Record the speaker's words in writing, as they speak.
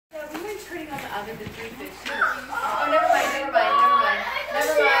I'll get the toothfish. Oh, never mind.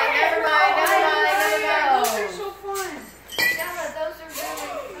 Those are so fun. Stella, those are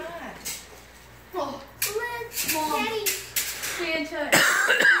really fun. Oh, Mom, stay in touch.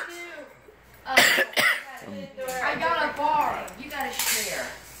 I got a bar. You got to share.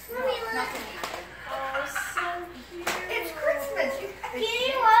 Nothing happened. Oh, so cute. It's Christmas. Can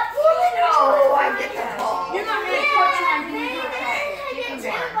you what? No, I get the ball. You're not going to touch my chocolate.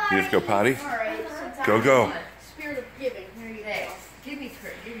 You have to go potty? All right. Go. Spirit of giving. Here you go. Give me.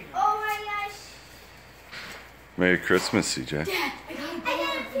 Oh my gosh. Merry Christmas, CJ. Dad, I got a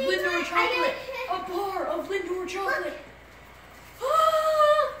bar of Lindor chocolate. A bar of Lindor chocolate. I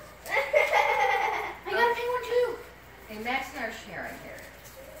got a pink one too. Hey, Max and I are sharing here.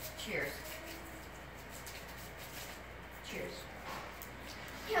 Cheers. Cheers.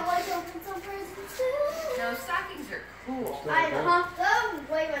 Can't wait to open some presents too. No, stockings are cool. I know. Them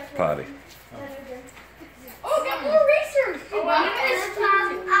way much more. Potty. Oh, got more racers. Oh, Wow.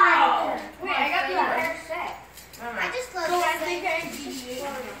 wow. Wait, I got the entire set. I just love So I this think thing. I beat it.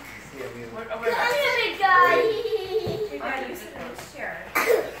 What Come here, big guy. I use it. Share.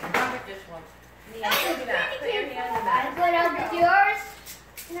 I'll get this one. Yeah, look at that. Put your hand in I that. put out with yours.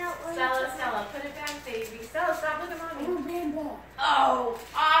 No, Stella, put it back, baby. Stella, stop looking at mommy. Rainbow. Oh,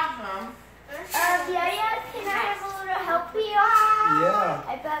 awesome. yeah, can I have a little help here? Yeah. I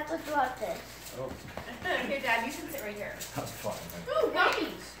bet to drop this. Oh, Here, Dad, you can sit right here. that's fine. Ooh,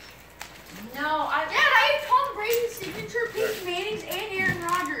 gummies. No, Dad, I ate Tom Brady's signature Peyton Manning's and Aaron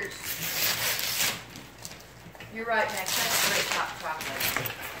Rodgers. You're right, Max. That's great hot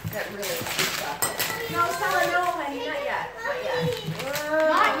chocolate. That really is good chocolate. No, Stella, no, honey, not yet. Not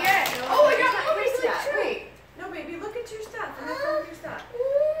yet. Oh, I got my Wait, bracelet. wait. No, baby, look at your stuff. Look at your stuff.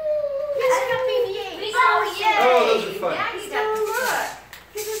 Yes, I got BB-8. Oh, yay. Oh, those are fun. Daddy got the look.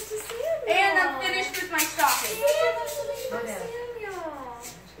 Give us to Samuel. And I'm finished with my stocking. Slow down.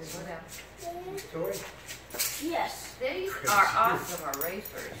 Slow down. Toy. Yes. These are awesome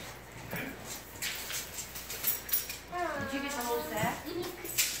erasers. Did you get the whole set?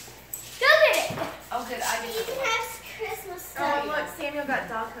 Look at it. Oh, good. I You get the can have Christmas stuff. Oh, look, Samuel got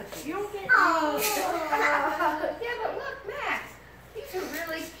dog cookies. You don't get Oh. Yeah, but look, Max. These are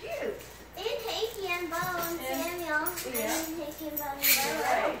really cute. And Hanky and Bone, Samuel. Yeah. And Hanky and Bone.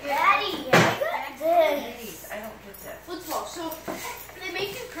 Right. Daddy, I got this. These, I don't get this. Let's talk. So, they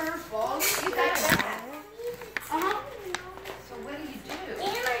make you curve balls. You got that. Uh-huh. So what do you do?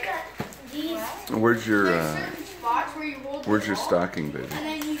 And I got these. Where's your There's certain spots where you hold Where's the your ball, stocking, baby? and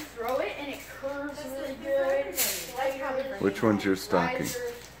then you throw it, and it curves really good. Like how the Which one's your stocking?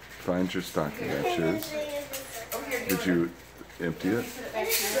 riser- Find your stocking. That's yours. Oh, here, Did you empty it?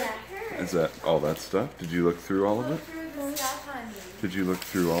 Is that all that stuff? Did you look through all of it? through the stuff, honey. Did you look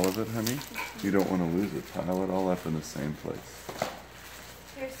through all of it, honey? You don't want to lose it. Pile it all up in the same place.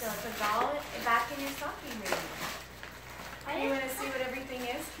 Here, Stella, put it all back in your stocking, baby. You want to see what everything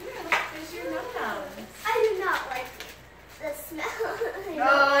is? Here, look, there's your num-nums. I do not like the smell. Oh,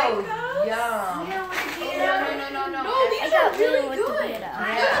 yum. You don't want to do Oh, it? no. No, these are really good.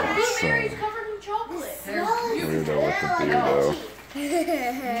 Yeah. Blueberries covered in chocolate. They're Weirdo with the beardo.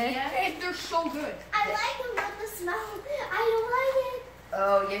 Yeah. And they're so good. I like them, but the smell, I don't like it.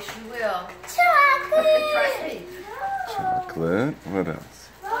 Oh, yes, you will. Chocolate. Trust me. No. Chocolate. What else?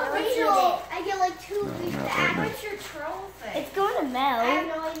 Oh, Rachel, I get like 2 weeks not back. right now. What's your troll thing? It's going to melt. I have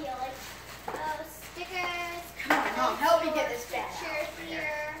no idea. Like stickers. Come on, Mom, help me get this back. Pictures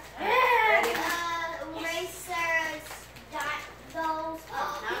here. Ready? Erasers. Those.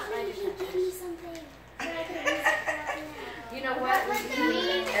 Give me something. But I can use it right now. You know what?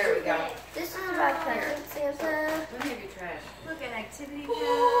 There we go. This is about Santa. Let me have your trash. Look, an activity pad. Oh.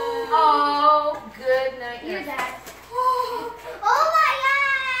 Oh, good night. You're nurse. that. Oh my god!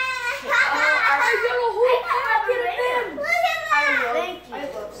 I got a whole packet of them. Look at that! Thank you. I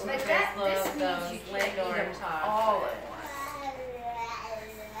love some. But that, this means you can't eat them all at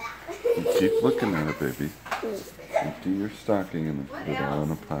once. Keep looking at it, baby. Empty your stocking and put it all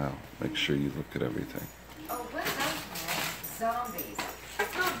in a pile. Make sure you look at everything. Oh, what are those? Zombies.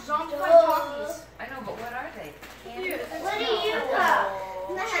 No, zombie talkies. I know, but what are they? Candy? What do you got?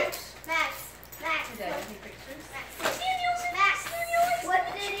 Max. Did I take pictures? Max. What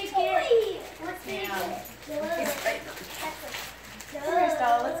did he get? What did he get? Here,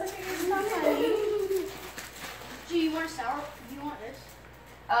 Stella, let's look at your stuff, honey. Do you want a sour? Do you want this?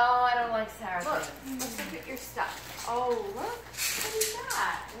 Oh, I don't like sour things. Let's look at your stuff. Oh, look. What is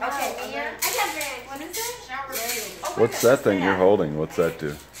that? Okay, Mia. I got Branch. What is it? Sour cream. Oh, What's that thing you're holding? What's that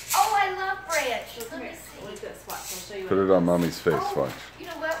do? Oh, I love Branch. Let me see. Look at this. Watch. I'll show you. Put it on Mommy's face. Watch. You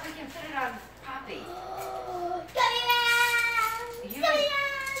know what? We can put it on Papa puppy. Gummy man! You- Gummy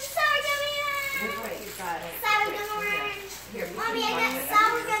man! Sour gummy Wait, man! you got it. Sour gummy worms! Here, you Mommy, can I got find it.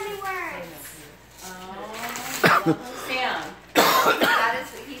 sour gummy worms! Oh, Sam. That is,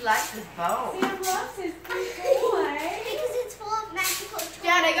 he likes his bone. Sam loves his toy. Because it's full of magical toys.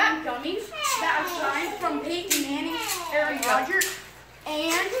 Dad, I got gummies that are signed from Peyton Manning, Aaron Rodgers,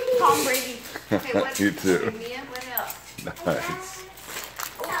 and Tom Brady. Okay, what? You too. Mia, what else? Nice.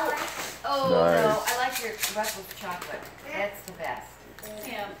 Oh, Nice. no, I like your Ruffles chocolate. That's the best.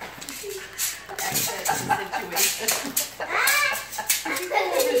 Sam. That's the situation.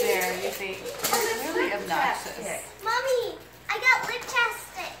 Over there, you think. It's really obnoxious. Mommy, I got lip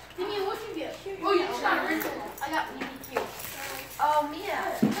chapstick. Give me a look at you. Oh, you just got original. I got BBQ. Oh, Mia,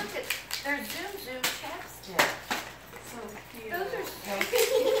 look at, they're Zoom Zoom chapstick. So cute. Those are so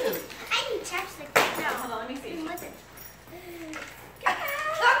cute. I need chapstick right No, now. hold on, let me see. Listen. The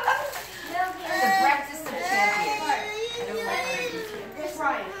breakfast of champions. I don't like breakfast. This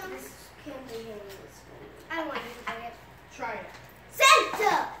Try it. This can't be handled this way. I want you to bring it. Try it.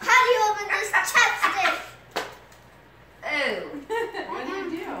 Santa, how do you open this chapstick? Ew. What do you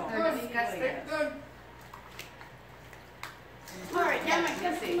do? They're disgusting. Good. All right, now my Let me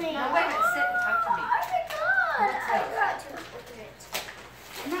cupcake. see. No, wait a minute, sit and talk to me. Oh my god! I got to open it.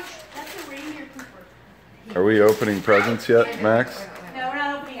 I'm not sure. That's a reindeer pooper. Are we opening presents yet, Max? No, we're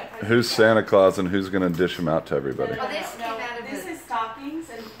not opening up presents. Who's Santa Claus and who's gonna dish them out to everybody? Oh, this came out of This the- is stockings,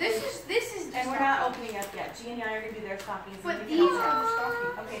 and This is. and we're not opening up yet. G and I are gonna do their stockings. and But you can these also- are the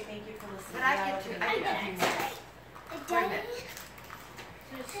stockings. Okay, thank you for listening. But I We're not get to, opening I up get yet. to do that. Wait a minute.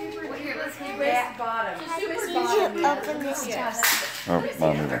 Well, here, let's do Where's that. the bottom? It's super Did bottom. you open this Yeah. chapstick? Oh,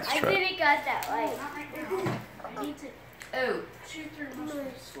 mommy wants to I try. didn't got that right. Not right now. I need to Oh, shoot through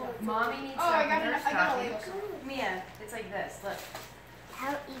most. mommy needs Oh, I some got of her it. I got a label. stockings. Mia, it's like this. Look. How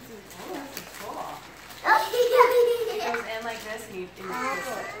easy. Oh, this is cool. It Oh, goes in like this, and you twist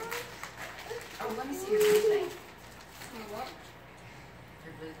it. Oh, let me see your blue thing.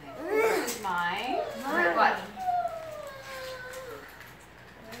 Your blue thing. This is mine. What?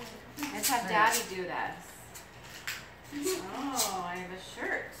 Let's have Daddy do this. Oh, I have a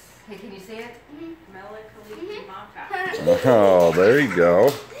shirt. Hey, can you see it? Melancholy Maka. Oh, there you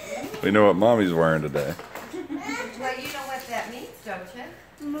go. We know what mommy's wearing today. Well, you know what that means, don't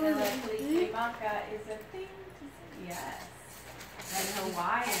you? Melancholy Maka is a thing to say. Yes. And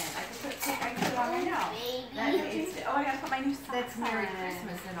Hawaiian. I can put it on right now. That baby. means, Oh, I gotta put my new socks that's Merry on.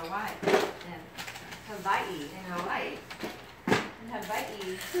 Christmas in Hawaii. In, Hawaii. in Hawaii. In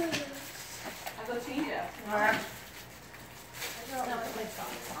Hawaii. I'll go change it. Alright. I don't know what my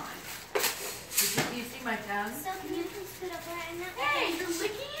socks on. Did you see my tongue? So can you please put up right now? Hey, you're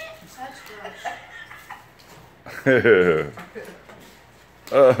licking it? That's gross. Wait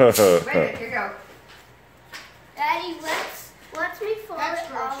a minute, here you go. Daddy, let's me fold That's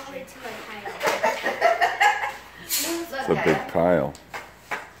it all gross. the way to my pile. It's a big pile.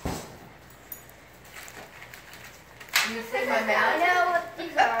 You see my I mouth? know what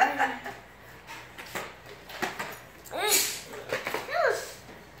these are.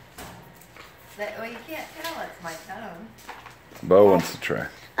 Well, you can't tell it's my tongue. Bo wants to try.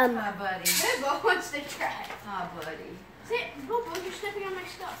 Ah, buddy. Hey, Bo wants to try. Ah, buddy. Sit, Bo, you're stepping on my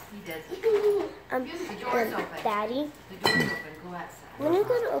stuff. He does. The door's open. Daddy, The door's open. Go outside. when are you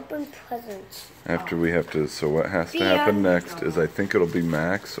going to open presents? After we have to, so what has to happen next is I think it'll be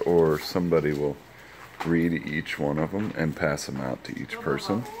Max or somebody will read each one of them and pass them out to each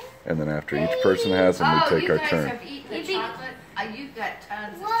person. And then after each person has them, we take you our guys turn. have eaten the chocolate. You've got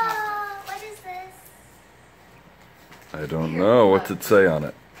tons of chocolate. Whoa, what is this? I don't know. What's it say on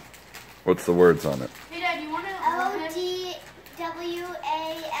it? What's the words on it? Hey, Dad, you want to ODWALLY.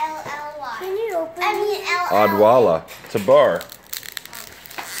 Can you open I mean LL. Odwalla. It's a bar.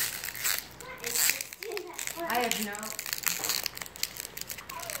 I have no.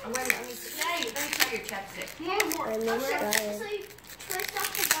 Oh, wait a minute. Let me try your chapstick. more? I missed that. So you twist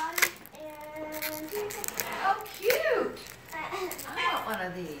off the bottom and. Oh, cute. I want one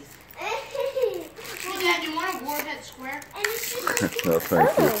of these. Hey, Dad, you want a warhead square? And it's just like No, thank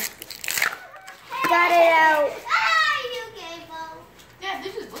you. Got it out. ah, you gave Dad,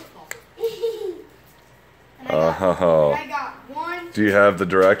 this is lip balm. Oh. I got one. Do you have the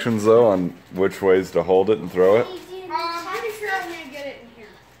directions though on which ways to hold it and throw it? I'm pretty sure I'm going to get it in here.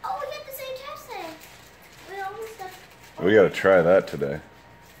 Oh, we got the same chapstick. We almost got. We got to try that today.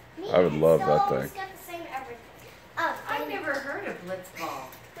 I would love so that almost thing. got the same everything. Oh, I've never heard of Blitzball.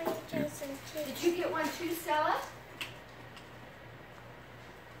 Did you get one too, Stella?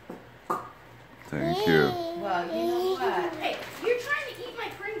 Thank you. Well, you know what? Hey, you're trying to eat my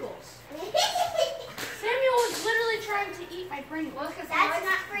Pringles. my Pringles. Well, 'cause That's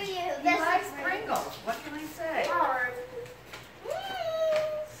not for you. he This likes is for Pringles. What can I say? Alright, you.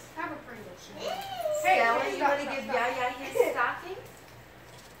 have a Pringles. Stella, Hey, you want to give Yaya his stocking?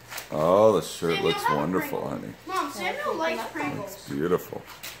 Oh, the shirt Samuel, looks have a wonderful, Pringle. honey. Mom, Samuel likes Pringles. Beautiful.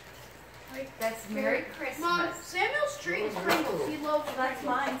 That's Merry Christmas. Mom, Samuel's treat is Pringles. He loves That's Pringles.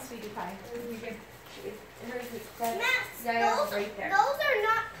 mine, sweetie pie. Hers is that. Max, Yeah, those, right there. those are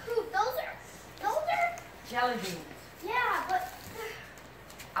not poop. Those are, Jelly beans. yeah, but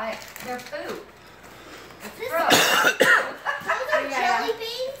They're food. It's This- gross. those are Yeah. jelly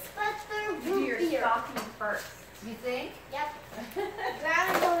beans, but they're Do root your beer. stocking first. You think? Yep. Brown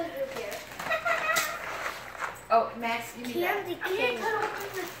and gold is root beer. Oh, Max, give me that. Candy I can't cane. cut open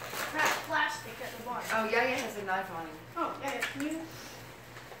the wrapped plastic at the bottom. Oh, Yaya has a knife on him. Oh, yeah, can you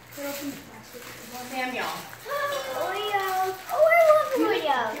cut open the plastic at the bottom? Samuel. Oreos. Oh, I love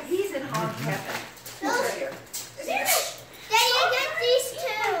Oreos. He's in hog heaven. Those- Right here. Daddy, I get these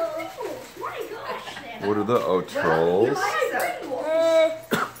too. My gosh, Nana. What are the Well, he trolls? likes them. Uh,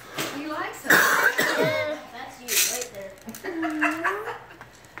 He likes them. That's you right there.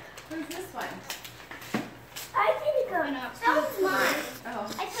 Who's this one? I think that was mine. Oh.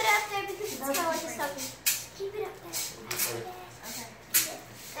 I put it up there because it's kind of like a something. Keep it up there.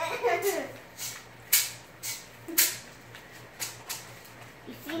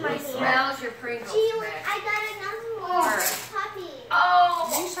 you see my He hand? smells your Pringles, Gee, Max. I got another one. Alright. Puppy. Did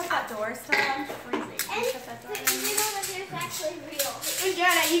Oh! you shut that door, Stella? I'm freezing. Did And you shut that door? so you know that there's actually real. And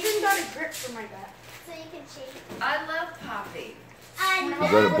Dad, I even got a grip for my bat. So you can change it. I love Poppy. And Is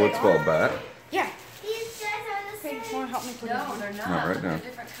that a blitzball bat? Yeah. these guys are the Hey, just same. want to help me put it No, on? they're not. Not right They're now.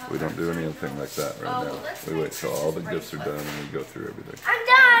 different colors. We don't do anything like that right Oh, now. well, let's We make wait till all the Christmas gifts are done bracelets. and we go through everything. I'm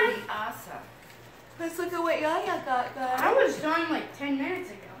done. That'd be awesome. Let's look at what Yaya got, guys. I was done like 10 minutes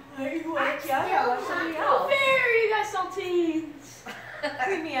ago. Hey, I'm what? still Yaya, what's somebody else? Very, you got saltines.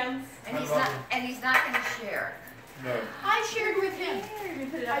 Premiums. And he's not going to share. No, I shared with him. Here, we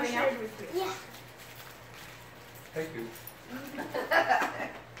put it I up right now. shared with you. Yeah. thank you.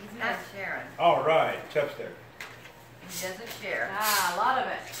 He's not sharing. All right, chopstick. He doesn't share. Ah, a lot of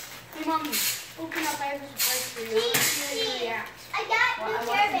it. Hey, Mommy, open up. I have a surprise for you. I want to see how you react. I got Well, I new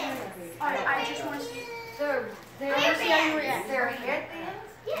want hairbands. I just want to see. They're Hairbands. they're headbands?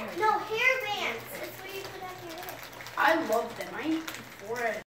 Yeah, no, hairbands. It's where you put on your hair. I love them. I eat before I